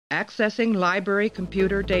Accessing library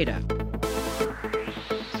computer data.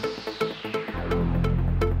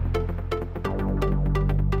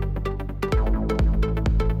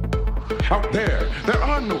 Out there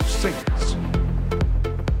are no saints.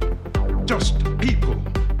 Just people.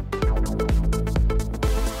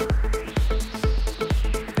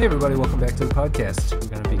 Hey everybody, welcome back to the podcast. We're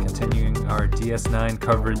going to be continuing our DS9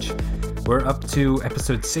 coverage. We're up to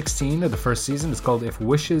episode 16 of the first season. It's called If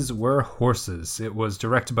Wishes Were Horses. It was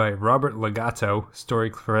directed by Robert Legato.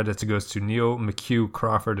 Story credits goes to Neil McHugh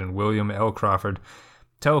Crawford and William L. Crawford.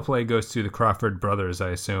 Teleplay goes to the Crawford brothers,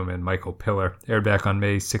 I assume, and Michael Piller. Aired back on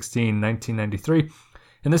May 16, 1993.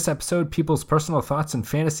 In this episode, people's personal thoughts and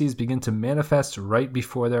fantasies begin to manifest right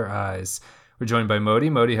before their eyes. We're joined by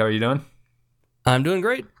Modi. Modi, how are you doing? I'm doing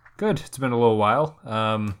great. Good. It's been a little while.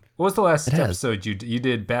 What was the last episode you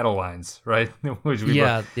did? Battle Lines, right? Yeah,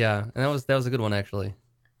 and that was a good one actually.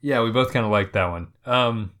 Yeah, we both kind of liked that one.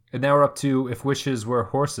 And now we're up to If Wishes Were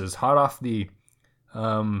Horses, hot off the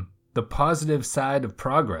positive side of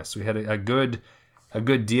Progress. We had a good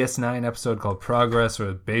DS9 episode called Progress,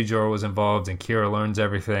 where Bajor was involved and Kira learns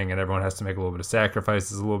everything, and everyone has to make a little bit of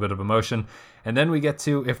sacrifices, a little bit of emotion, and then we get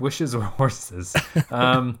to If Wishes Were Horses.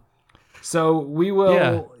 So we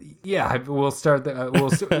will, we'll start.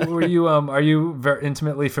 Are you very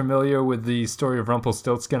intimately familiar with the story of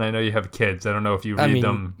Rumpelstiltskin? I know you have kids. I don't know if you read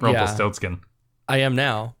them, Rumpelstiltskin. Yeah, I am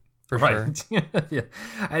now, for sure. Yeah,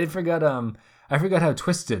 I forgot how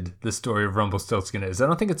twisted the story of Rumpelstiltskin is. I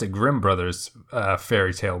don't think it's a Grimm Brothers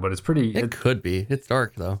fairy tale, but it's pretty. It could be. It's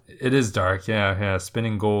dark though. It is dark. Yeah.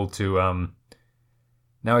 Spinning gold to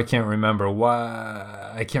Now I can't remember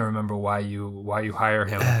why you hire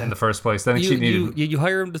him in the first place. I think you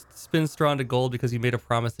hire him to spin straw into gold because you made a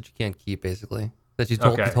promise that you can't keep, basically. That you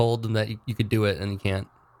told him that you could do it and you can't.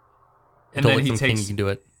 And then you can do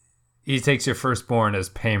it. He takes your firstborn as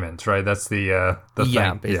payment, right? That's the thing.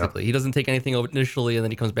 Yeah, basically. Yeah. He doesn't take anything initially, and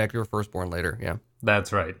then he comes back to your firstborn later. Yeah.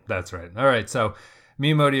 That's right. All right, so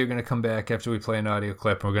me and Modi are going to come back after we play an audio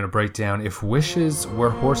clip, and we're going to break down If Wishes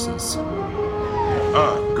Were Horses.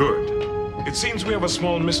 Good. It seems we have a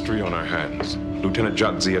small mystery on our hands. Lieutenant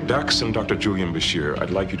Jadzia Dax and Dr. Julian Bashir, I'd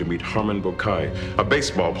like you to meet Harmon Bokai, a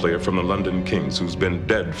baseball player from the London Kings who's been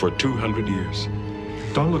dead for 200 years.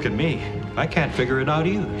 Don't look at me. I can't figure it out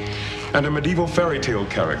either. And a medieval fairy tale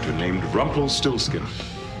character named Rumpelstiltskin.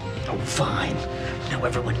 Oh, fine. Now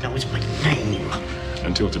everyone knows my name.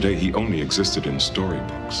 Until today, he only existed in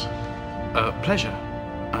storybooks. Pleasure.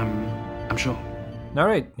 I'm sure. All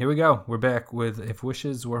right, here we go. We're back with If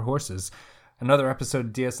Wishes Were Horses, another episode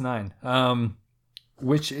of DS9,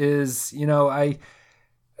 which is, now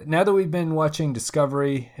that we've been watching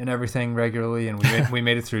Discovery and everything regularly, and we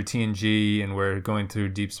made it through TNG, and we're going through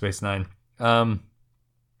Deep Space Nine, I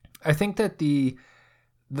think that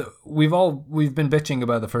we've been bitching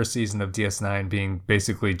about the first season of DS9 being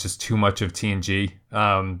basically just too much of TNG,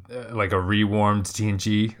 like a rewarmed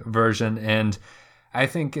TNG version, and I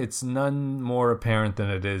think it's none more apparent than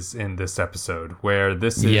it is in this episode, where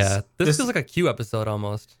this feels like a Q episode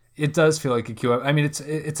almost. It does feel like a Q. I mean,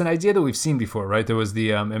 it's an idea that we've seen before, right? There was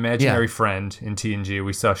the imaginary friend in TNG.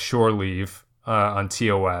 We saw Shore Leave on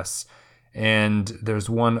TOS, and there's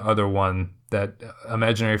one other one that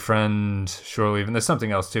imaginary friend, Shore Leave, and there's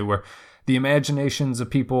something else too, where the imaginations of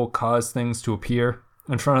people cause things to appear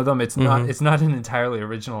in front of them. It's not an entirely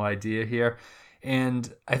original idea here.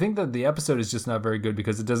 And I think that the episode is just not very good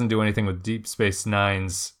because it doesn't do anything with Deep Space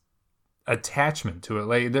Nine's attachment to it.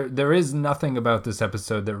 Like there is nothing about this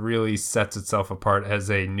episode that really sets itself apart as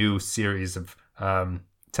a new series of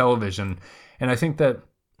television. And I think that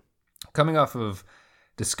coming off of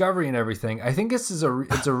Discovery and everything, I think this is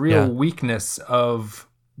it's a real weakness of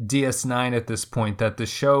DS9 at this point, that the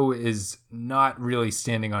show is not really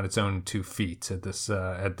standing on its own 2 feet at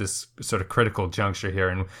this sort of critical juncture here,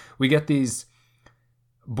 and we get these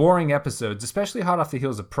boring episodes, especially hot off the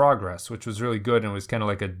heels of Progress, which was really good and was kind of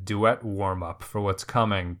like a duet warm-up for what's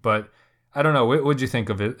coming. But I don't know, what'd you think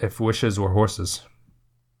of it, If Wishes Were Horses?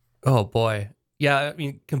 Oh boy, yeah. I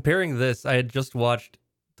mean, comparing this, I had just watched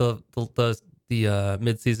the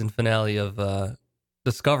mid-season finale of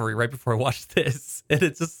Discovery right before I watched this, and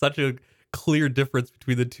it's just such a clear difference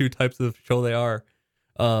between the two types of show they are.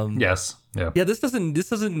 Yes, yeah. This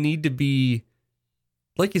doesn't need to be.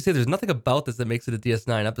 Like you say, there's nothing about this that makes it a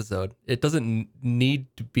DS9 episode. It doesn't need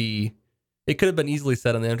to be. It could have been easily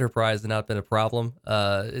set on the Enterprise and not been a problem.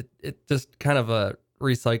 It just kind of a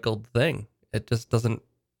recycled thing. It just doesn't,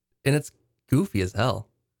 and it's goofy as hell.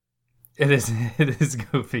 It is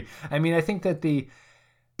goofy. I mean, I think that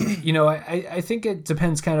I think it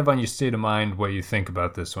depends kind of on your state of mind what you think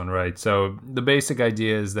about this one, right? So the basic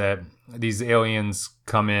idea is that these aliens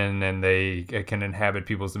come in and they can inhabit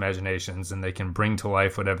people's imaginations and they can bring to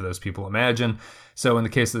life whatever those people imagine. So in the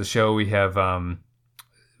case of the show, we have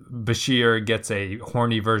Bashir gets a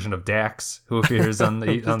horny version of Dax who appears on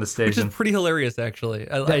the station, which is pretty hilarious, actually.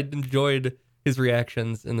 I enjoyed his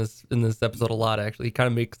reactions in this episode a lot. Actually, he kind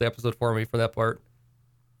of makes the episode for me for that part.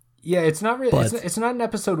 Yeah, it's not really. It's not an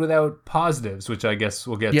episode without positives, which I guess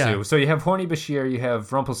we'll get to. So you have horny Bashir, you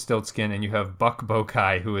have Rumpelstiltskin, and you have Buck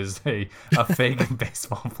Bokai, who is a fake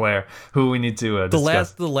baseball player who we need to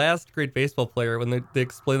discuss. The last great baseball player, when they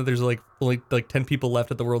explain that there's only 10 people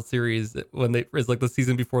left at the World Series when it's like the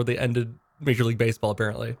season before they ended Major League Baseball,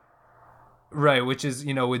 apparently. Right, which is,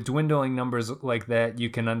 with dwindling numbers like that,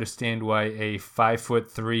 you can understand why a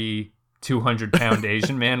 5'3", 200-pound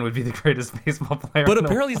Asian man would be the greatest baseball player. But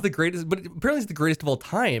apparently he's the greatest. But apparently he's the greatest of all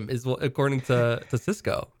time, is according to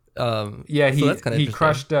Cisco. He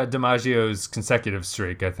crushed DiMaggio's consecutive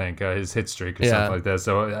streak, I think, his hit streak or something like that.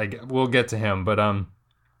 So we'll get to him. But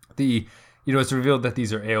it's revealed that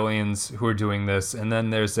these are aliens who are doing this, and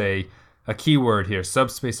then there's a keyword here: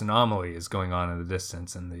 subspace anomaly is going on in the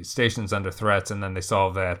distance, and the station's under threat. And then they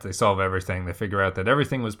solve that. They solve everything. They figure out that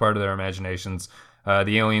everything was part of their imaginations.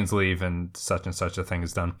 The aliens leave, and such a thing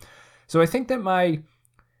is done. So I think that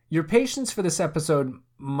your patience for this episode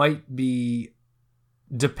might be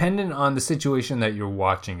dependent on the situation that you're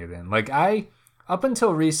watching it in. Like up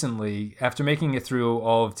until recently, after making it through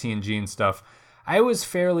all of TNG and stuff, I was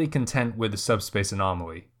fairly content with the subspace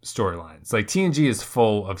anomaly storylines. Like TNG is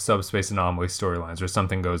full of subspace anomaly storylines where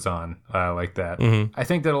something goes on like that. Mm-hmm. I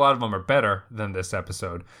think that a lot of them are better than this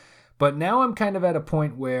episode. But now I'm kind of at a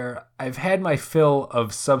point where I've had my fill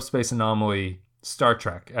of subspace anomaly Star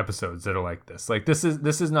Trek episodes that are like this. Like this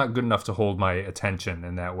is not good enough to hold my attention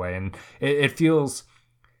in that way. And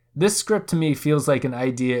this script to me feels like an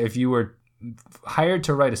idea if you were hired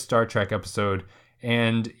to write a Star Trek episode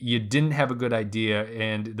and you didn't have a good idea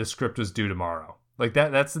and the script was due tomorrow. Like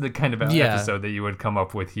that's the kind of episode that you would come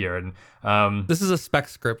up with here. And this is a spec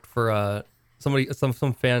script for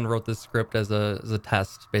some fan wrote this script as a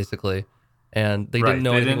test, basically, and they didn't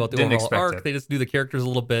know anything about the overall arc. They just knew the characters a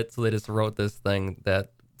little bit, so they just wrote this thing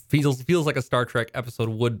that feels like a Star Trek episode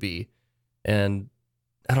would be. And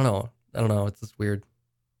I don't know. It's just weird.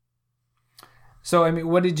 So, I mean,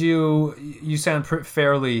 what did you sound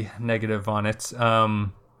fairly negative on it.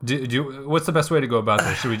 What's the best way to go about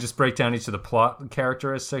this? Should we just break down each of the plot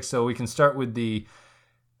characteristics? So we can start with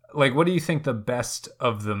what do you think the best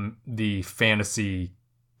of the fantasy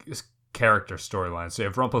character storylines? So you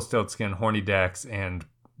have Rumpelstiltskin, Horny Dax, and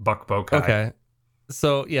Buck Bokai. Okay.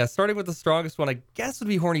 So, yeah, starting with the strongest one, I guess would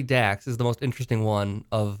be Horny Dax is the most interesting one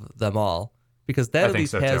of them all. Because that at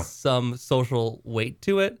least has some social weight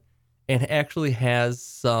to it and actually has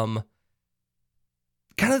some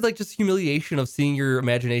kind of like just humiliation of seeing your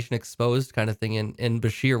imagination exposed kind of thing in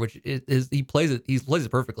Bashir, which he plays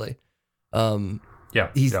it perfectly.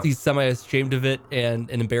 He's semi-ashamed of it and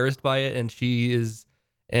embarrassed by it, and she is,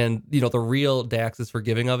 and the real Dax is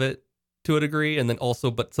forgiving of it to a degree, and then also,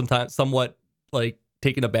 but sometimes somewhat like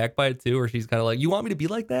taken aback by it too, where she's kind of like, "You want me to be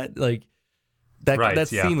like that?" Like that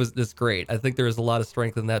scene was just great. I think there was a lot of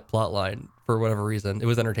strength in that plot line for whatever reason. It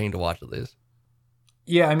was entertaining to watch at least.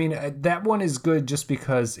 Yeah, I mean, that one is good just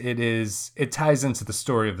because it ties into the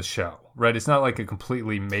story of the show, right? It's not like a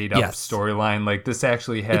completely made up storyline. Like this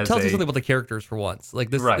actually has. It tells you something about the characters for once. Like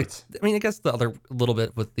this, right? I mean, I guess the other little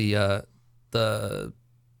bit with the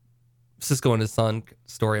Cisco and his son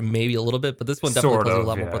story, maybe a little bit, but this one definitely tells you a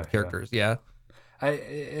lot more about the characters. Yeah.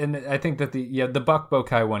 I think that the Buck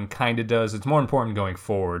Bokai one kind of does. It's more important going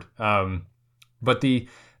forward. But the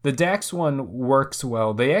Dax one works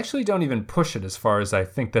well. They actually don't even push it as far as I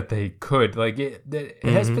think that they could. Like it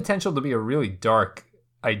has potential to be a really dark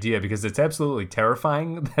idea because it's absolutely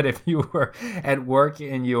terrifying that if you were at work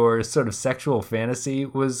and your sort of sexual fantasy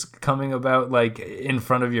was coming about like in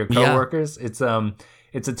front of your coworkers, it's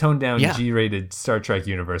a toned down G-rated Star Trek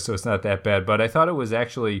universe, so it's not that bad. But I thought it was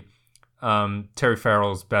actually Terry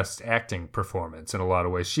Farrell's best acting performance in a lot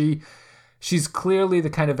of ways. She's clearly the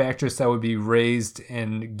kind of actress that would be raised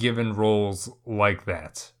and given roles like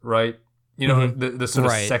that, right? The sort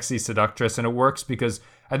of sexy seductress, and it works because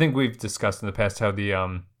I think we've discussed in the past how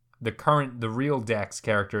the real Dax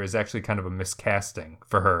character is actually kind of a miscasting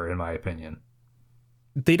for her, in my opinion.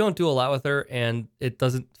 They don't do a lot with her, and it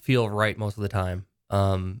doesn't feel right most of the time.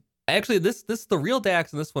 Actually, the real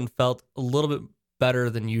Dax in this one felt a little bit better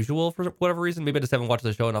than usual for whatever reason. Maybe I just haven't watched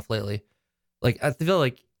the show enough lately. Like I feel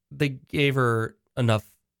like they gave her enough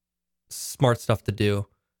smart stuff to do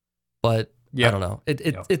but Yeah. I don't know.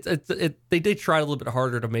 They did try a little bit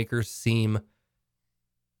harder to make her seem.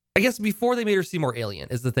 I guess before they made her seem more alien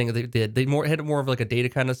is the thing that they did. They had more of like a Data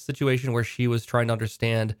kind of situation where she was trying to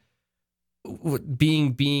understand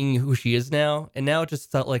being who she is now, and now it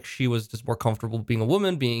just felt like she was just more comfortable being a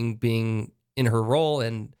woman, being in her role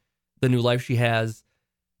and the new life she has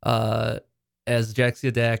as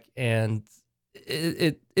Jaxia Dac, and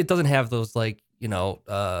it doesn't have those like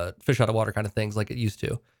fish out of water kind of things like it used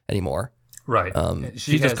to anymore. Right.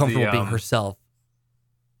 She's just comfortable being herself.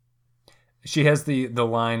 She has the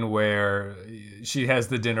line where she has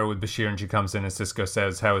the dinner with Bashir and she comes in and Sisko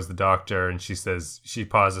says, "How is the doctor?" And she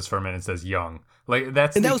pauses for a minute and says, "Young." Like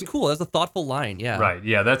that was cool. That's a thoughtful line. Yeah. Right.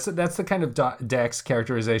 Yeah. That's the kind of Dac's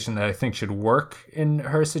characterization that I think should work in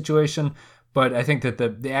her situation. But I think that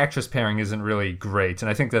the actress pairing isn't really great. And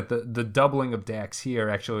I think that the doubling of Dax here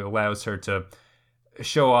actually allows her to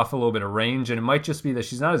show off a little bit of range. And it might just be that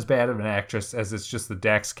she's not as bad of an actress as it's just the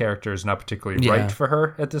Dax character is not particularly right for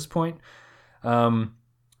her at this point.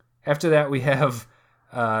 After that, we have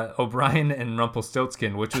O'Brien and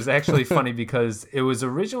Rumpelstiltskin, which was actually funny because it was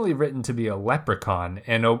originally written to be a leprechaun,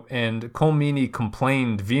 and Colm Meaney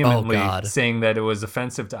complained vehemently, saying that it was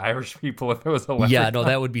offensive to Irish people if it was a leprechaun. Yeah, no,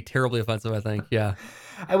 that would be terribly offensive, I think. Yeah,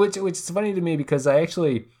 which is funny to me because I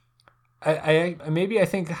actually, I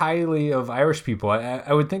think highly of Irish people.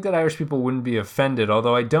 I would think that Irish people wouldn't be offended,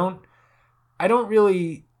 although I don't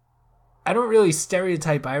really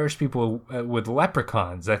stereotype Irish people with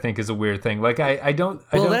leprechauns. I think is a weird thing. Like I don't.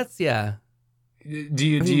 That's yeah. Do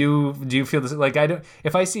you feel this? Like I don't.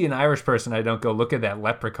 If I see an Irish person, I don't go look at that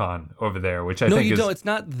leprechaun over there, which I think is. No, you don't. It's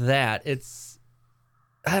not that. It's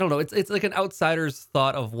I don't know. It's like an outsider's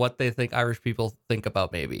thought of what they think Irish people think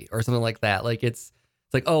about maybe or something like that. Like it's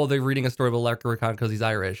like, oh, they're reading a story about a leprechaun because he's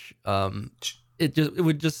Irish. It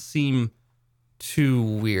would just seem too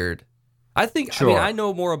weird. I think, sure. I mean, I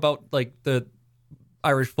know more about like the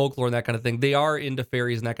Irish folklore and that kind of thing. They are into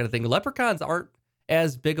fairies and that kind of thing. Leprechauns aren't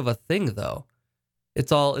as big of a thing though.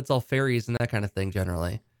 It's all fairies and that kind of thing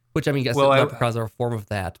generally, which I mean, I guess leprechauns are a form of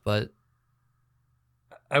that, but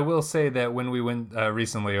I will say that when we went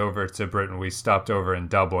recently over to Britain, we stopped over in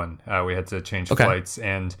Dublin. We had to change flights,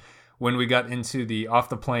 and when we got off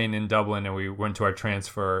the plane in Dublin and we went to our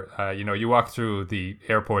transfer, you walk through the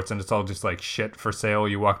airports and it's all just like shit for sale.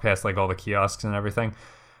 You walk past like all the kiosks and everything.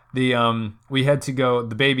 We had to go,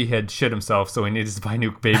 the baby had shit himself, so we needed to buy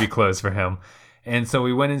new baby clothes for him. And so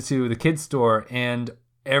we went into the kids store and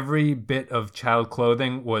every bit of child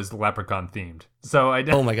clothing was leprechaun themed. So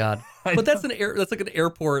oh my God. But that's like an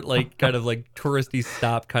airport, like kind of like touristy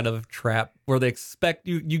stop kind of trap where they expect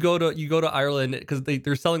you go to Ireland because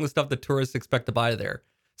they're selling the stuff that tourists expect to buy there.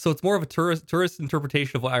 So it's more of a tourist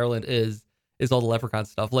interpretation of what Ireland is all the leprechaun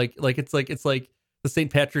stuff. Like it's like the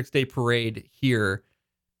St. Patrick's Day parade here.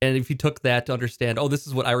 And if you took that to understand, oh, this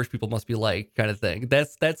is what Irish people must be like kind of thing.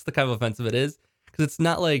 That's the kind of offensive it is. Because it's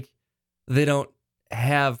not like they don't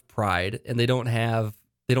have pride and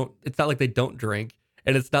it's not like they don't drink.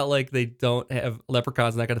 And it's not like they don't have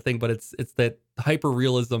leprechauns and that kind of thing, but it's that hyper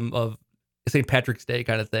realism of St. Patrick's Day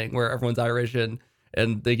kind of thing where everyone's Irish and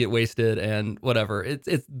they get wasted and whatever.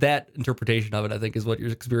 It's that interpretation of it, I think, is what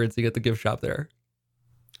you're experiencing at the gift shop there.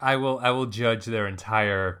 I will judge their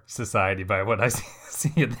entire society by what I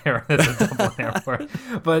see it there at the Dublin airport.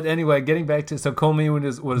 But anyway, getting back to Colm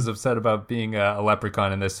Meaney was upset about being a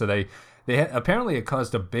leprechaun in this, so they apparently it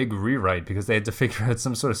caused a big rewrite because they had to figure out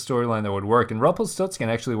some sort of storyline that would work. And Rumpelstiltskin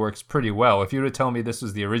actually works pretty well. If you were to tell me this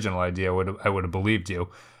was the original idea, I would have believed you.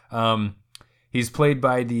 He's played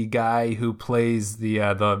by the guy who plays the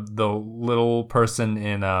little person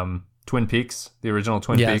in Twin Peaks, the original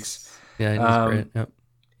Twin Peaks. Yeah, he's great. Yep.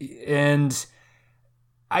 And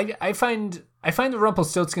I find the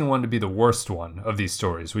Rumpelstiltskin one to be the worst one of these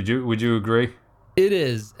stories. Would you agree? It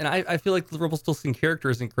is, and I feel like the Rumpelstiltskin character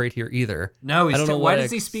isn't great here either. No, why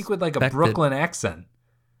does he speak with like a Brooklyn accent?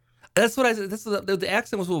 That's what the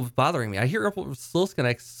accent was what was bothering me. I hear Rumpelstiltskin, I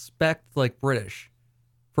expect like British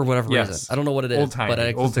for whatever reason. I don't know what it is, but I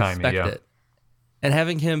expect it. And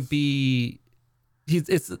having him be,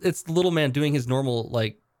 it's the little man doing his normal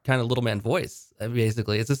like kind of little man voice.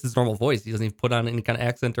 Basically, it's just his normal voice. He doesn't even put on any kind of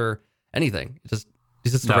accent or anything.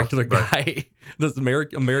 He's just a regular guy. This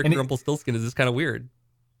American Rumpelstiltskin is just kind of weird.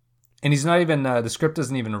 And he's not even, the script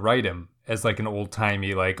doesn't even write him as like an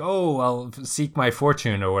old-timey, like, oh, I'll seek my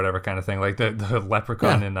fortune or whatever kind of thing. Like the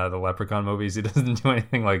leprechaun in the Leprechaun movies. He doesn't do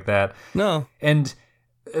anything like that. No. And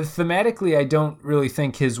thematically, I don't really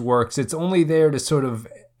think his works. It's only there to sort of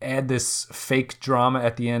add this fake drama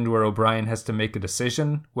at the end where O'Brien has to make a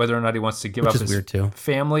decision whether or not he wants to give up his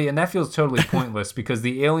family. And that feels totally pointless because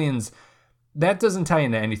the aliens, that doesn't tie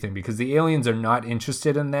into anything because the aliens are not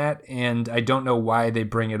interested in that. And I don't know why they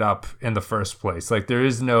bring it up in the first place. Like there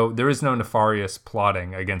is no nefarious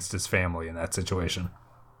plotting against his family in that situation.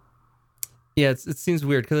 Yeah, it seems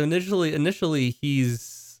weird because initially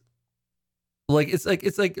he's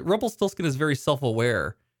it's like Rumpelstiltskin is very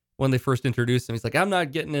self-aware when they first introduced him. He's like, I'm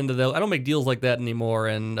not getting into those. I don't make deals like that anymore.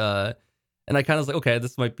 And I kind of was like, okay,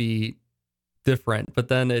 this might be different. But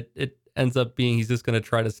then it ends up being he's just going to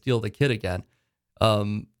try to steal the kid again.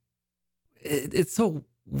 It's so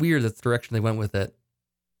weird that's the direction they went with it.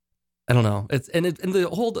 I don't know. And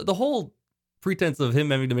the whole pretense of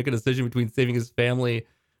him having to make a decision between saving his family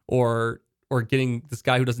or getting this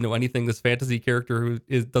guy who doesn't know anything, this fantasy character who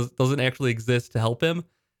doesn't actually exist to help him.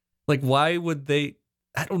 Like, why would they?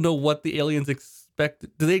 I don't know what the aliens expect.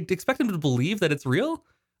 Do they expect him to believe that it's real?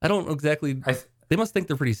 I don't exactly. They must think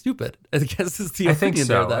they're pretty stupid. I guess is the opinion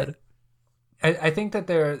there. That I think that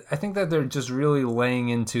they're just really laying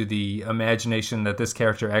into the imagination that this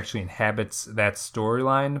character actually inhabits that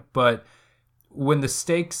storyline. But when the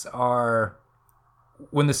stakes are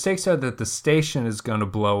that the station is going to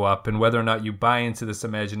blow up and whether or not you buy into this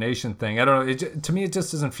imagination thing, I don't know. To me, it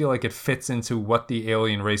just doesn't feel like it fits into what the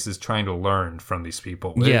alien race is trying to learn from these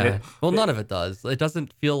people. Yeah. None of it does. It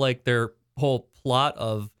doesn't feel like their whole plot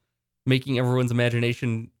of making everyone's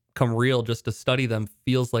imagination come real just to study them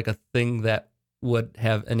feels like a thing that would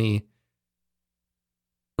have any...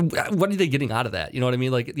 What are they getting out of that? You know what I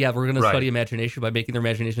mean? Like, yeah, we're going to study imagination by making their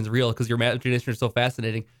imaginations real because your imagination is so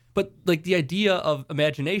fascinating. But like the idea of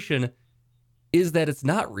imagination is that it's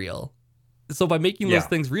not real. So by making those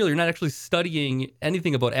things real, you're not actually studying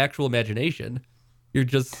anything about actual imagination. You're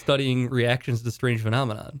just studying reactions to strange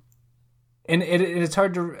phenomenon. And it's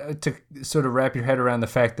hard to sort of wrap your head around the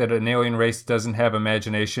fact that an alien race doesn't have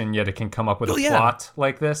imagination, yet it can come up with a plot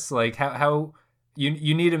like this. Like how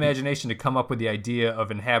you need imagination to come up with the idea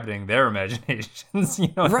of inhabiting their imaginations. You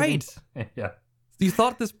know what I mean? Yeah. You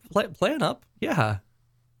thought this plan up? Yeah.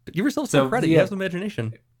 Give yourself some credit. You have some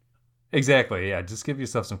imagination. Exactly. Yeah. Just give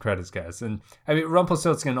yourself some credits, guys. And I mean,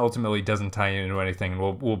 Rumpelstiltskin ultimately doesn't tie into anything,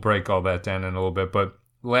 and we'll break all that down in a little bit. But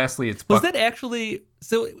lastly, it's was that actually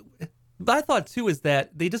so? My thought too is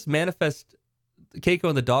that they just manifest Keiko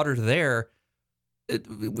and the daughter there.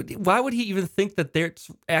 Why would he even think that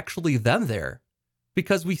there's actually them there?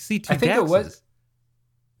 Because we see two Daxes. It was.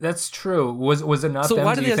 That's true. Was it not? So them?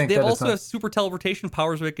 Why do they also have super teleportation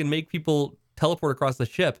powers where they can make people teleport across the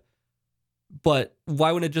ship? But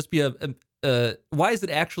why wouldn't it just be why is it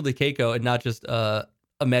actually Keiko and not just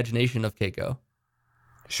imagination of Keiko?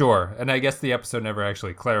 Sure, and I guess the episode never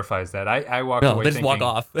actually clarifies that. I walked away. They just thinking, walk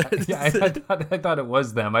off. Yeah, I thought it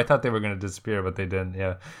was them. I thought they were going to disappear, but they didn't.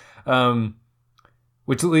 Yeah,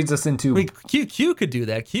 which leads us into. I mean, Q could do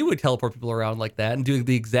that. Q would teleport people around like that and do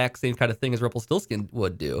the exact same kind of thing as Rumpelstiltskin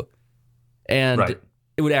would do, and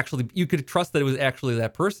it would actually you could trust that it was actually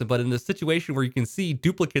that person. But in the situation where you can see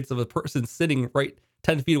duplicates of a person sitting right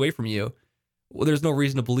 10 feet away from you, well, there's no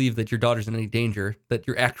reason to believe that your daughter's in any danger. That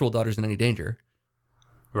your actual daughter's in any danger.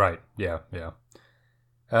 Right. Yeah.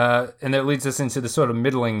 And that leads us into the sort of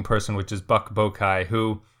middling person, which is Buck Bokai,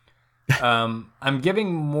 who I'm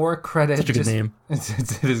giving more credit. Such a good name.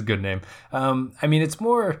 It is a good name. I mean, it's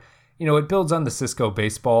more, it builds on the Cisco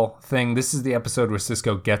baseball thing. This is the episode where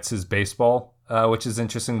Cisco gets his baseball, which is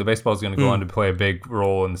interesting. The baseball is going to go on to play a big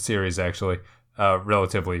role in the series, actually,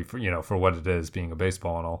 relatively, for what it is, being a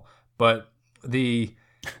baseball and all. But the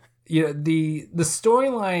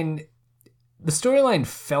storyline. The storyline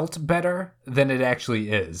felt better than it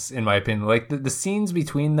actually is, in my opinion. Like, the scenes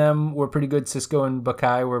between them were pretty good. Cisco and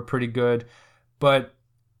Bokai were pretty good. But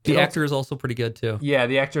the actor is also pretty good, too. Yeah,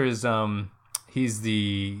 the actor is, he's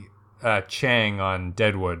the Chang on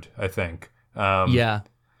Deadwood, I think. Yeah.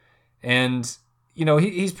 And,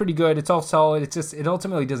 he's pretty good. It's all solid. It's just, it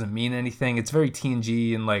ultimately doesn't mean anything. It's very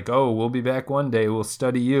TNG and like, oh, we'll be back one day. We'll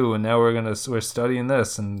study you. And now we're studying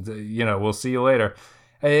this. And, we'll see you later.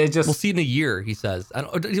 We'll see you in a year, he says.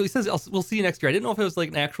 He says we'll see you next year. I didn't know if it was like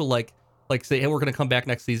an actual like say, hey, we're going to come back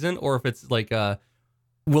next season, or if it's like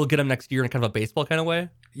we'll get him next year in kind of a baseball kind of way.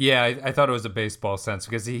 Yeah, I thought it was a baseball sense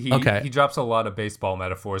because he drops a lot of baseball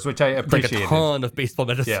metaphors, which I appreciated. Like a ton of baseball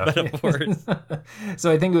metaphors.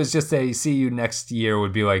 So I think it was just a see you next year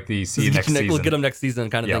would be like the see you next season. We'll get him next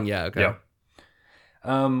season kind of thing. Yeah. Okay. Yeah.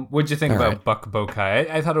 What'd you think about Buck Bokai?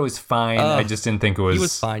 I thought it was fine. I just didn't think it was. He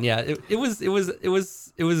was fine. Yeah. It was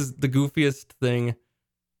the goofiest thing.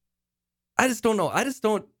 I just don't know.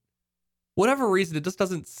 Whatever reason, it just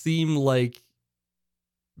doesn't seem like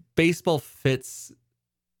baseball fits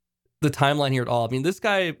the timeline here at all. I mean, this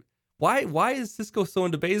guy, why is Cisco so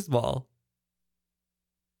into baseball?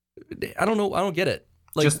 I don't know. I don't get it.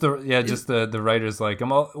 Like, just the writers like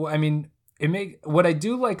them all. I mean, what I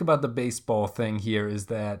do like about the baseball thing here is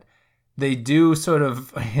that they do sort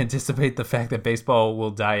of anticipate the fact that baseball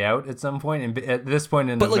will die out at some point, and at this point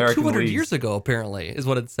in but American like 200 leagues, years ago, apparently, is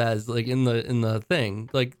what it says. Like in the thing,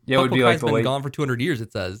 like yeah, it would be like the been gone for 200 years.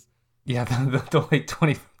 It says. Yeah, the late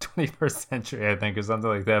 21st century, I think, or something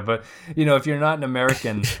like that. But, you know, if you're not an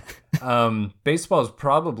American, baseball is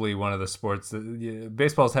probably one of the sports that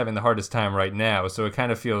baseball is having the hardest time right now. So it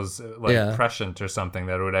kind of feels like prescient or something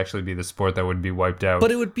that it would actually be the sport that would be wiped out. But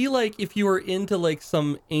it would be like if you were into like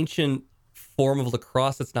some ancient form of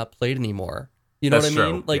lacrosse that's not played anymore. You know That's what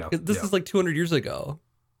I mean? true. Like this is like 200 years ago.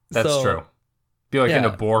 That's true. Be like into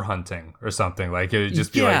boar hunting or something. Like it would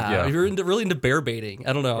just be if you're really into bear baiting.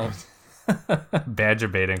 I don't know. Badger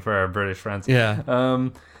baiting for our British friends. Yeah.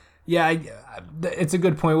 It's a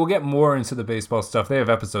good point. We'll get more into the baseball stuff. They have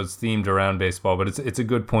episodes themed around baseball, but it's a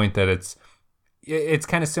good point that it's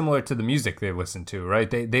kind of similar to the music they listen to, right?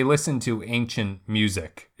 They listen to ancient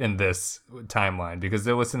music in this timeline because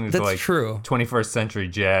they're listening to like true. 21st century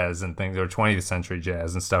jazz and things, or 20th century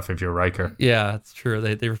jazz and stuff. If you're Riker, yeah, it's true.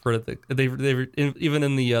 They refer to even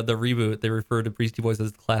in the reboot they refer to Beastie Boys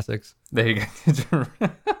as the classics. There you go.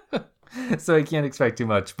 So I can't expect too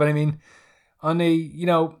much, but I mean, on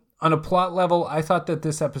a plot level, I thought that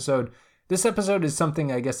this episode is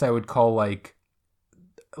something I guess I would call like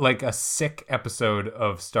a sick episode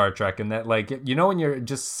of Star Trek, and that like, you know, when you're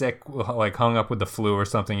just sick, like hung up with the flu or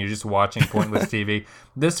something, you're just watching pointless TV.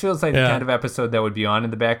 This feels like the kind of episode that would be on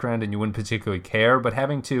in the background and you wouldn't particularly care, but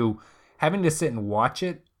having to sit and watch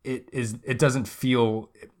it, it doesn't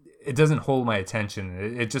hold my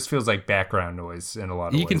attention. It just feels like background noise in a lot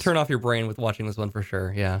of ways. You can turn off your brain with watching this one for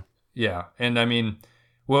sure. Yeah. Yeah, and I mean,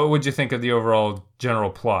 what would you think of the overall general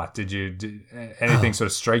plot? Did anything sort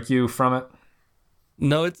of strike you from it?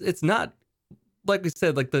 No, it's not, like we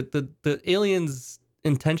said, like the aliens'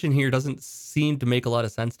 intention here doesn't seem to make a lot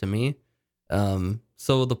of sense to me.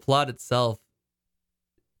 So the plot itself,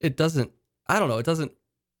 it doesn't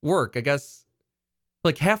work. I guess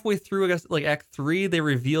like halfway through, like Act 3, they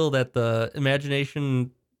reveal that the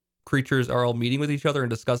imagination creatures are all meeting with each other and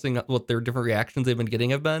discussing what their different reactions they've been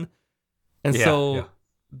getting have been. And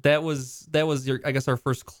that was our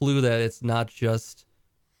first clue that it's not just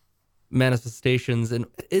manifestations, and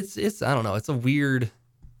it's I don't know, it's a weird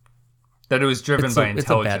that it was driven by intelligence. It's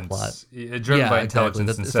a bad plot. Driven by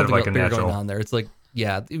intelligence instead of like a natural going on there. It's like,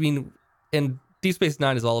 I mean, and Deep Space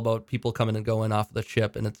Nine is all about people coming and going off of the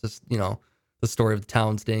ship, and it's just, you know, the story of the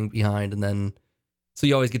town staying behind, and then so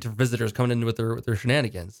you always get to visitors coming in with their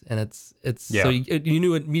shenanigans, and it's so you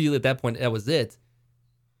knew immediately at that point that was it.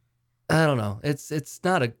 I don't know. It's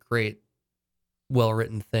not a great,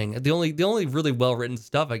 well-written thing. The only really well-written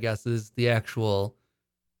stuff, I guess, is the actual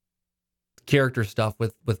character stuff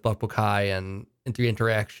with Buck Bokai and the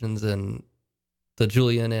interactions and the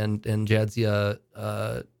Julian and Jadzia,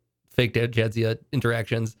 fake Jadzia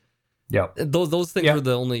interactions. Yeah, those things are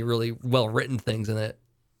the only really well-written things in it.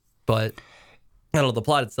 But I don't know, the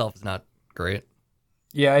plot itself is not great.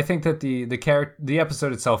 Yeah, I think that the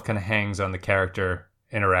episode itself kind of hangs on the character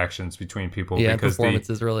interactions between people. Yeah, because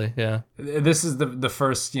performances really. Yeah, this is the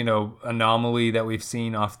first, you know, anomaly that we've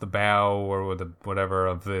seen off the bow or with the whatever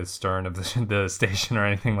of the stern of the station or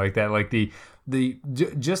anything like that. Like the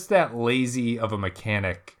just that lazy of a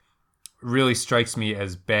mechanic really strikes me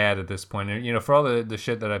as bad at this point. And, you know, for all the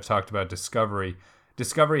shit that I've talked about Discovery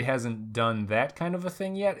hasn't done that kind of a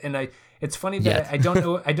thing yet. And it's funny that I don't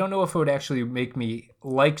know if it would actually make me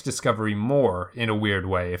like Discovery more in a weird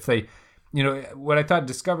way. If they, you know, what I thought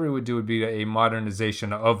Discovery would do would be a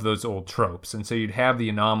modernization of those old tropes. And so you'd have the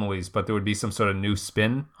anomalies, but there would be some sort of new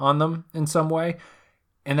spin on them in some way.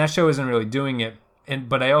 And that show isn't really doing it.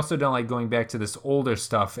 But I also don't like going back to this older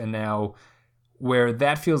stuff and now where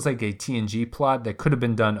that feels like a TNG plot that could have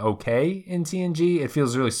been done okay in TNG. It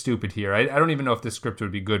feels really stupid here. I don't even know if this script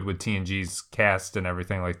would be good with TNG's cast and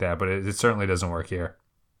everything like that, but it certainly doesn't work here.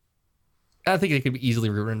 I think it could be easily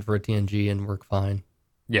rewritten for a TNG and work fine.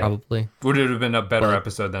 Yeah, probably. Would it have been a better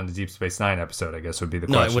episode than the Deep Space Nine episode, I guess would be the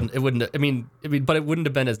question. No, it wouldn't. I mean, but it wouldn't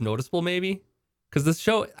have been as noticeable maybe. Because this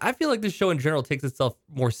show, I feel like this show in general takes itself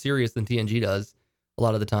more serious than TNG does a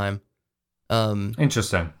lot of the time.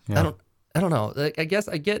 Interesting. Yeah. I don't know. Like, I guess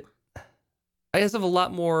have a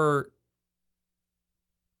lot more.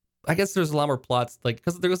 I guess there's a lot more plots, like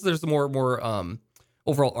because there's more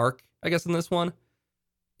overall arc, I guess, in this one,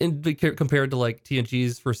 compared to like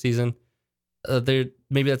TNG's first season.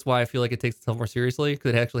 maybe that's why I feel like it takes itself more seriously,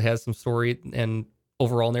 because it actually has some story and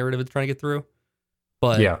overall narrative it's trying to get through.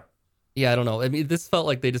 But yeah, I don't know. I mean, this felt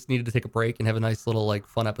like they just needed to take a break and have a nice little like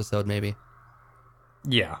fun episode, maybe.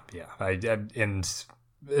 Yeah. And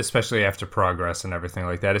especially after Progress and everything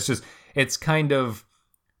like that, it's kind of,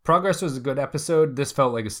 Progress was a good episode. This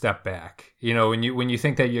felt like a step back. You know, when you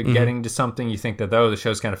think that you're getting to something, you think that the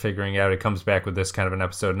show's kind of figuring out. It comes back with this kind of an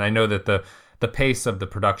episode, and I know that the pace of the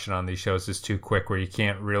production on these shows is too quick, where you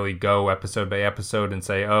can't really go episode by episode and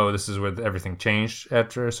say, oh, this is where everything changed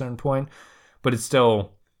after a certain point. But it's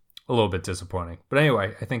still a little bit disappointing. But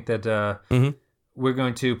anyway, I think that we're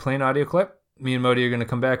going to play an audio clip. Me and Modi are going to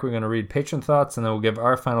come back. We're going to read patron thoughts, and then we'll give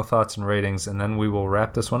our final thoughts and ratings, and then we will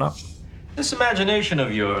wrap this one up. This imagination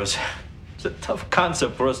of yours, it's a tough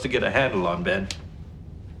concept for us to get a handle on, Ben.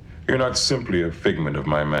 You're not simply a figment of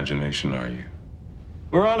my imagination, are you?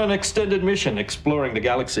 We're on an extended mission exploring the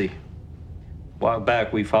galaxy. A while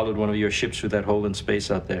back, we followed one of your ships through that hole in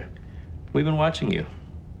space out there. We've been watching you,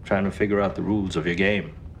 trying to figure out the rules of your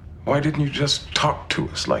game. Why didn't you just talk to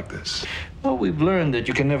us like this? Well, we've learned that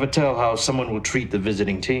you can never tell how someone will treat the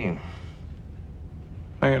visiting team.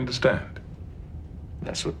 I understand.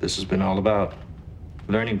 That's what this has been all about.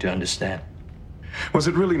 Learning to understand. Was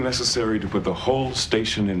it really necessary to put the whole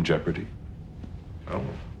station in jeopardy? Oh,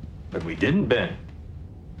 but we didn't, Ben.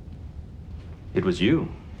 It was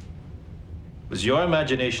you. It was your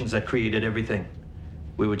imaginations that created everything.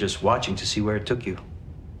 We were just watching to see where it took you.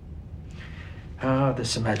 Ah,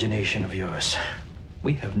 this imagination of yours.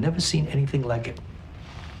 We have never seen anything like it.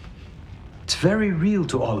 It's very real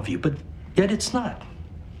to all of you, but yet it's not.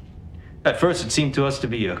 At first, it seemed to us to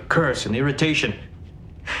be a curse and irritation.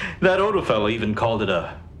 That Odo fellow even called it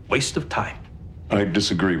a waste of time. I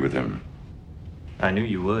disagree with him. I knew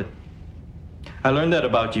you would. I learned that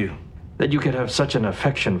about you, that you could have such an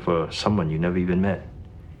affection for someone you never even met.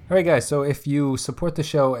 All right, guys, so if you support the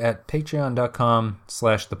show at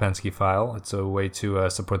patreon.com/thepensky-file, it's a way to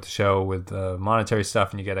support the show with monetary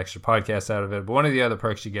stuff, and you get extra podcasts out of it. But one of the other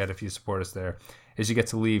perks you get if you support us there is you get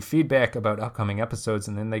to leave feedback about upcoming episodes,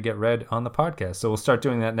 and then they get read on the podcast. So we'll start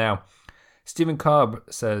doing that now. Stephen Cobb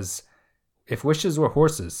says, if wishes were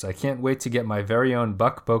horses, I can't wait to get my very own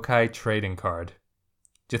Buck Bokai trading card.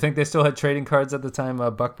 Do you think they still had trading cards at the time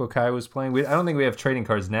Buck Bokai was playing? I don't think we have trading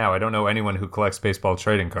cards now. I don't know anyone who collects baseball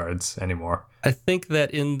trading cards anymore. I think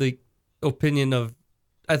that in the opinion of...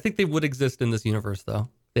 I think they would exist in this universe, though.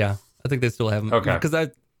 Yeah, I think they still have them. Okay. Because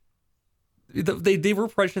they were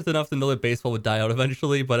prescient enough to know that baseball would die out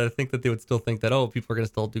eventually, but I think that they would still think that, people are going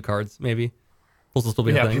to still do cards, maybe. Those will still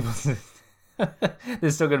be a thing.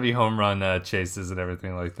 There's still going to be home run chases and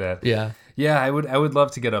everything like that. Yeah. Yeah, I would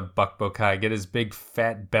love to get a Buck Bokai, get his big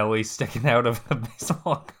fat belly sticking out of the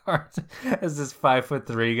baseball card as this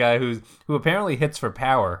 5'3" guy who apparently hits for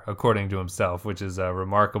power, according to himself, which is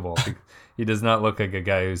remarkable. He does not look like a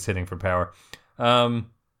guy who's hitting for power. Holly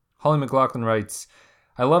McLaughlin writes,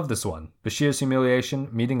 I love this one. Bashir's humiliation,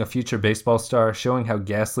 meeting a future baseball star, showing how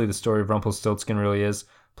ghastly the story of Rumpelstiltskin really is.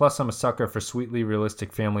 Plus, I'm a sucker for sweetly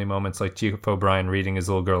realistic family moments like Chief O'Brien reading his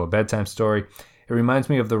little girl a bedtime story. It reminds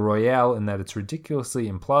me of the Royale in that it's ridiculously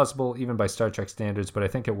implausible, even by Star Trek standards, but I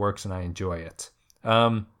think it works and I enjoy it.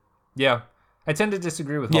 Yeah, I tend to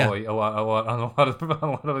disagree with Holly a lot on a lot of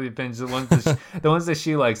the opinions. The ones that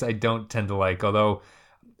she likes, I don't tend to like. Although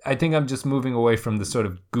I think I'm just moving away from the sort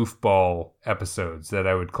of goofball episodes that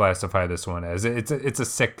I would classify this one as. It's a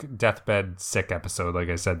sick deathbed sick episode, like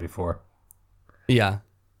I said before. Yeah.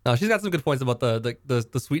 No, she's got some good points about the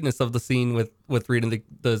sweetness of the scene with reading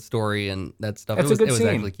the story and that stuff. It was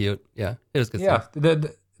actually cute. Yeah, it was good stuff.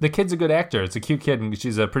 The kid's a good actor. It's a cute kid, and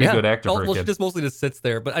she's a pretty good actor for a kid. She just mostly just sits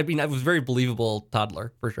there, but I mean, it was very believable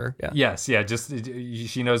toddler for sure. Yeah. Yes, yeah. Just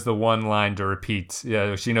she knows the one line to repeat.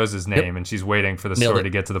 Yeah, she knows his name, and she's waiting for the story to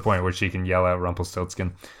get to the point where she can yell out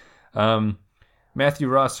Rumpelstiltskin. Matthew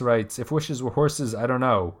Ross writes, if wishes were horses, I don't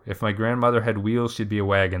know. If my grandmother had wheels, she'd be a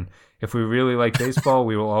wagon. If we really like baseball,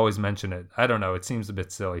 we will always mention it. I don't know. It seems a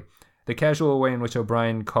bit silly. The casual way in which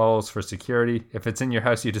O'Brien calls for security. If it's in your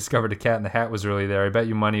house you discovered a cat in the hat was really there, I bet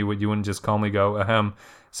you money you wouldn't just calmly go, ahem,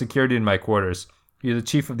 security in my quarters. You're the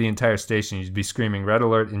chief of the entire station. You'd be screaming, red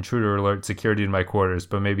alert, intruder alert, security in my quarters.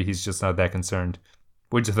 But maybe he's just not that concerned.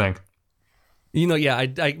 What'd you think? You know, yeah, I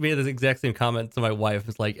made this exact same comment to my wife.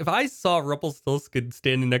 It's like, if I saw Rumpelstiltskin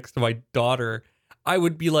standing next to my daughter, I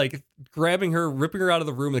would be like grabbing her, ripping her out of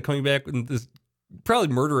the room, and coming back and just probably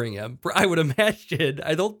murdering him. I would imagine.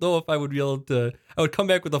 I don't know if I would be able to. I would come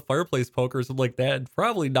back with a fireplace poker or something like that and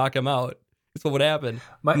probably knock him out. That's what would happen.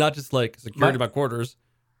 Not just like security in my quarters.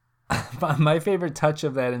 My favorite touch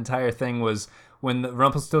of that entire thing was when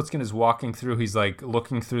Rumpelstiltskin is walking through, he's like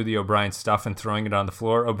looking through the O'Brien stuff and throwing it on the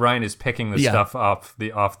floor. O'Brien is picking the stuff off the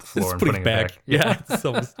floor and putting it back. Yeah, it's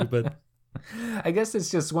so stupid. I guess it's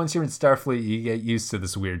just once you're in Starfleet, you get used to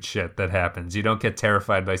this weird shit that happens. You don't get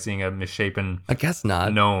terrified by seeing a misshapen I guess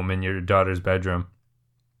not. gnome in your daughter's bedroom.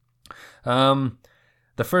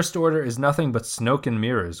 The First Order is nothing but Snoke and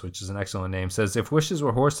Mirrors, which is an excellent name, says, if wishes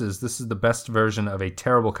were horses, this is the best version of a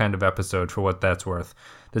terrible kind of episode for what that's worth.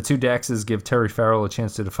 The two Daxes give Terry Farrell a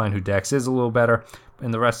chance to define who Dax is a little better,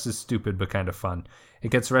 and the rest is stupid but kind of fun.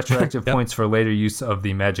 It gets retroactive points for later use of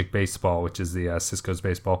the magic baseball, which is the Cisco's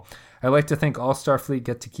baseball. I like to think all Starfleet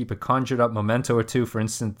get to keep a conjured up memento or two, for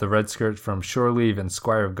instance, the Red Skirt from Shore Leave and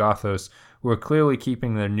Squire of Gothos, who are clearly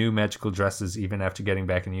keeping their new magical dresses even after getting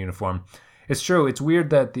back in uniform. It's true. It's weird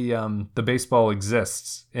that the baseball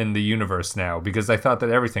exists in the universe now, because I thought that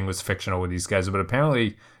everything was fictional with these guys. But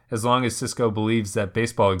apparently, as long as Cisco believes that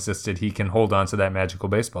baseball existed, he can hold on to that magical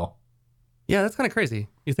baseball. Yeah, that's kind of crazy.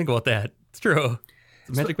 You think about that. It's true.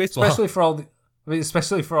 It's magic baseball. Especially for all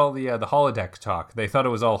the holodeck talk. They thought it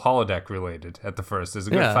was all holodeck related at the first. There's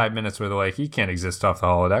a good 5 minutes where they're like, he can't exist off the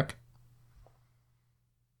holodeck.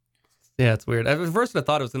 Yeah, it's weird. At first, I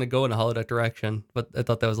thought it was going to go in a holodeck direction, but I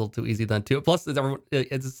thought that was a little too easy then too. Plus,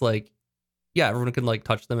 it's just like, yeah, everyone can like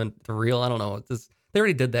touch them and they're real. I don't know. It's just, they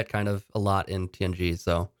already did that kind of a lot in TNG,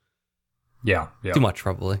 so yeah. Too much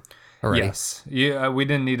probably. Already. Yes. Yeah, we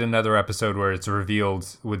didn't need another episode where it's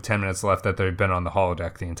revealed with 10 minutes left that they've been on the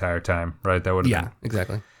holodeck the entire time, right? That would have been.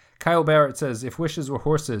 Exactly. Kyle Barrett says, if wishes were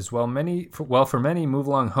horses, for many, Move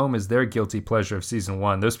Along Home is their guilty pleasure of season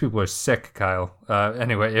 1. Those people are sick, Kyle.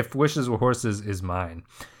 Anyway, if wishes were horses is mine.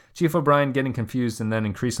 Chief O'Brien getting confused and then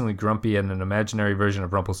increasingly grumpy at an imaginary version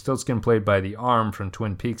of Rumpelstiltskin played by the Arm from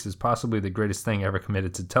Twin Peaks is possibly the greatest thing ever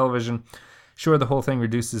committed to television. Sure, the whole thing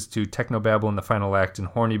reduces to technobabble in the final act and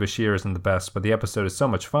horny Bashir isn't the best, but the episode is so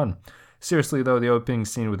much fun. Seriously, though, the opening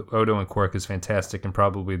scene with Odo and Quark is fantastic and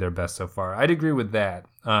probably their best so far. I'd agree with that.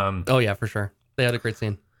 Oh, yeah, for sure. They had a great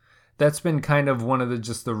scene. That's been kind of one of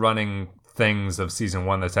the running things of season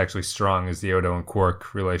 1 that's actually strong is the Odo and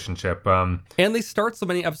Quark relationship. And they start so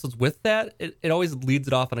many episodes with that, it always leads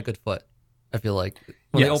it off on a good foot, I feel like.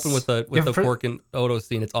 When they open with the Quark and Odo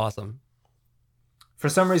scene, it's awesome. For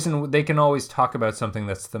some reason, they can always talk about something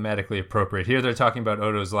that's thematically appropriate. Here they're talking about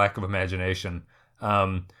Odo's lack of imagination.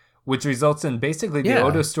 Which results in basically the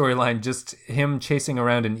Odo storyline, just him chasing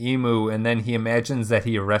around an emu, and then he imagines that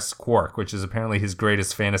he arrests Quark, which is apparently his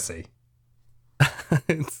greatest fantasy.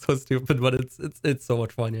 It's so stupid, but it's so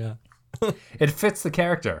much fun, yeah. It fits the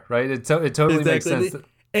character, right? It totally makes sense.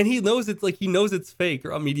 And he knows it's fake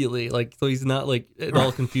immediately, like, so he's not like at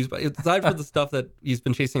all confused by it. Aside from the stuff that he's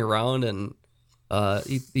been chasing around and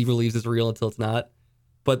he believes is real until it's not.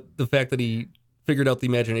 But the fact that he figured out the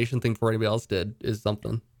imagination thing before anybody else did is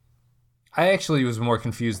something. I actually was more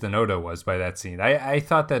confused than Odo was by that scene. I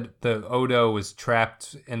thought that the Odo was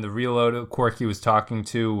trapped and the real Odo Quark he was talking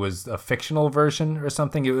to was a fictional version or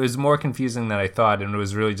something. It was more confusing than I thought, and it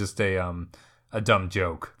was really just a dumb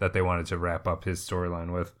joke that they wanted to wrap up his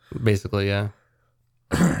storyline with. Basically, yeah.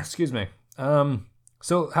 Excuse me.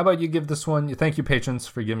 So how about you give this one? Thank you, patrons,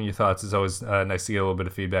 for giving your thoughts. It's always nice to get a little bit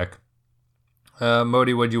of feedback.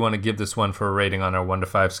 Modi, what do you want to give this one for a rating on our 1 to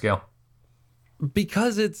 5 scale?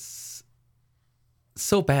 Because it's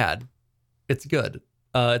so bad, it's good.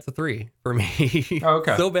 It's a 3 for me. Oh,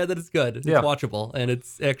 okay. So bad that it's good. It's watchable, and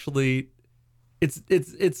it's actually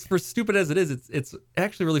it's for stupid as it is. It's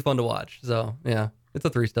actually really fun to watch. So yeah, it's a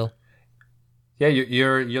 3 still. Yeah,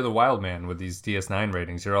 you're the wild man with these DS9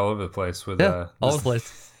 ratings. You're all over the place with all over the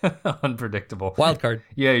place. Unpredictable wild card.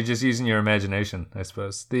 Yeah, you're just using your imagination, I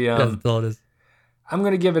suppose. That's all it is. I'm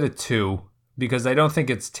gonna give it a 2. Because I don't think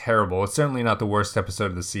it's terrible. It's certainly not the worst episode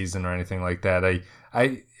of the season or anything like that.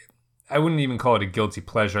 I wouldn't even call it a guilty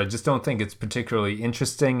pleasure. I just don't think it's particularly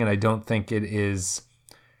interesting, and I don't think it is.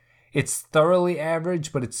 It's thoroughly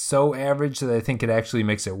average, but it's so average that I think it actually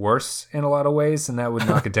makes it worse in a lot of ways, and that would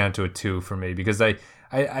knock it down to a 2 for me. Because I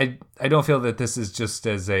don't feel that this is just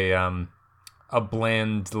as a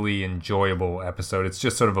blandly enjoyable episode. It's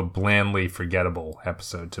just sort of a blandly forgettable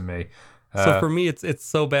episode to me. So for me, it's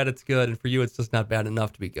so bad it's good, and for you, it's just not bad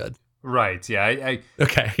enough to be good. Right, yeah.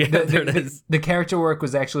 Okay, yeah, there it is. The character work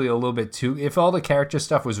was actually a little bit too... If all the character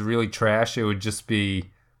stuff was really trash, it would just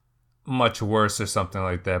be much worse or something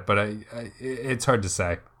like that, but it's hard to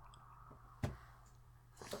say.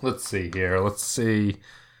 Let's see here. Let's see.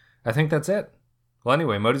 I think that's it. Well,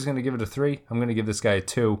 anyway, Modi's going to give it a 3. I'm going to give this guy a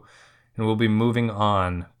 2, and we'll be moving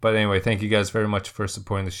on. But anyway, thank you guys very much for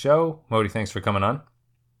supporting the show. Modi, thanks for coming on.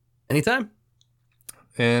 Anytime.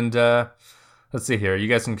 And let's see here. You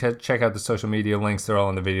guys can check out the social media links. They're all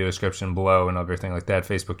in the video description below and everything like that.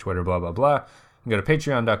 Facebook, Twitter, blah, blah, blah. You can go to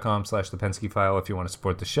patreon.com/thepensky-file if you want to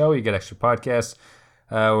support the show. You get extra podcasts.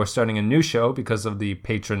 We're starting a new show because of the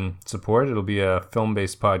patron support. It'll be a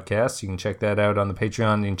film-based podcast. You can check that out on the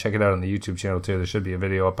Patreon. You can check it out on the YouTube channel, too. There should be a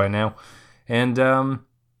video up by now. And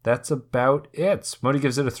that's about it. Modi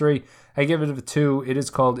gives it a 3. I give it a 2. It is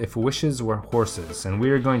called If Wishes Were Horses. And we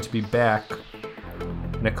are going to be back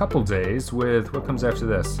in a couple days with, what comes after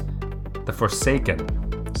this? The Forsaken.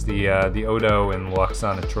 It's the Odo and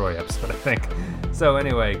Loxana Troy episode, I think. So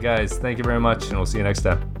anyway, guys, thank you very much, and we'll see you next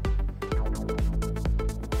time.